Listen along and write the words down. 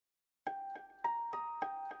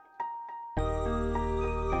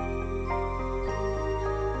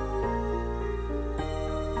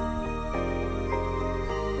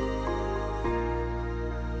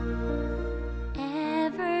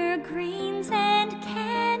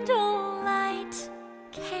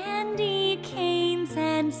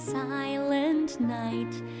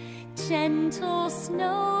gentle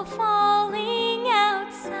snow falling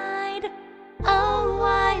outside. Oh,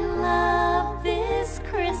 I love this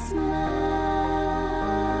Christmas.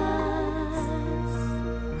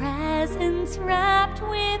 Presents wrapped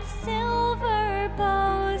with silver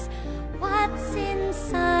bows. What's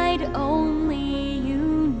inside only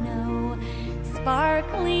you know.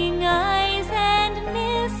 Sparkling eyes and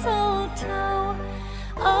mistletoe.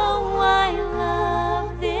 Oh, I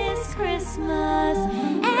love this Christmas.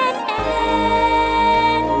 An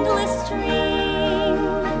endless dream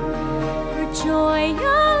for joy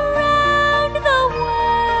around the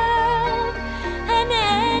world. An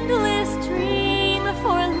endless dream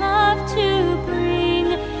for love to bring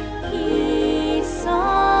peace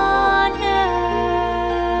on earth.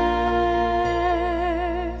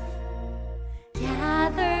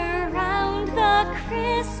 Gather round the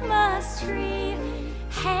Christmas tree,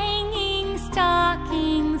 hanging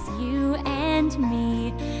stockings, you and me.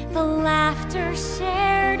 The laughter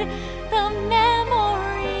shared, the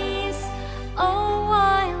memories. Oh,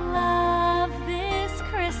 I love this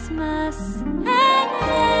Christmas.